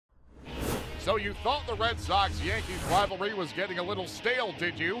So you thought the Red Sox-Yankees rivalry was getting a little stale,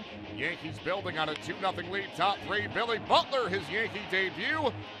 did you? Yankees building on a 2-0 lead, top three. Billy Butler, his Yankee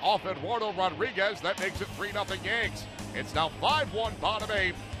debut. Off Eduardo Rodriguez, that makes it 3-0 Yanks. It's now 5-1 bottom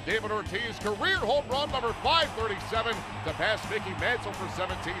eight. David Ortiz, career home run number 537 to pass Mickey Mantle for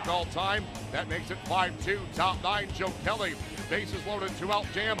 17th all-time. That makes it 5-2. Top nine, Joe Kelly. Bases loaded, 2-out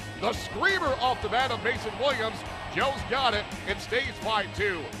jam. The screamer off the bat of Mason Williams. Joe's got it. It stays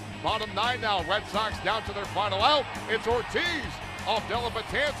 5-2. Bottom nine now, Red Sox down to their final out. It's Ortiz off Della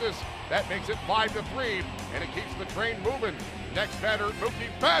Betances. That makes it 5-3, and it keeps the train moving. Next batter,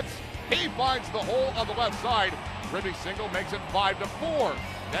 Mookie Betts. He finds the hole on the left side. Ribby single makes it 5-4.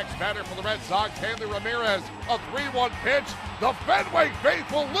 Next batter for the Red Sox, Hanley Ramirez. A 3-1 pitch. The Fenway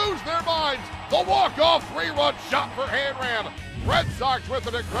faithful lose their minds. The walk-off 3-run shot for Hanram. Red Sox with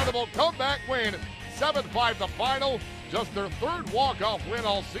an incredible comeback win. 7-5 the final. Just their third walk-off win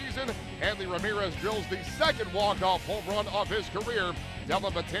all season. Hanley Ramirez drills the second walk-off home run of his career. Della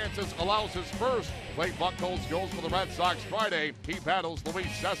Betances allows his first. Clay Buchholz goes for the Red Sox Friday. He battles Luis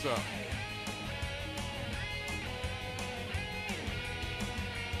Cessa.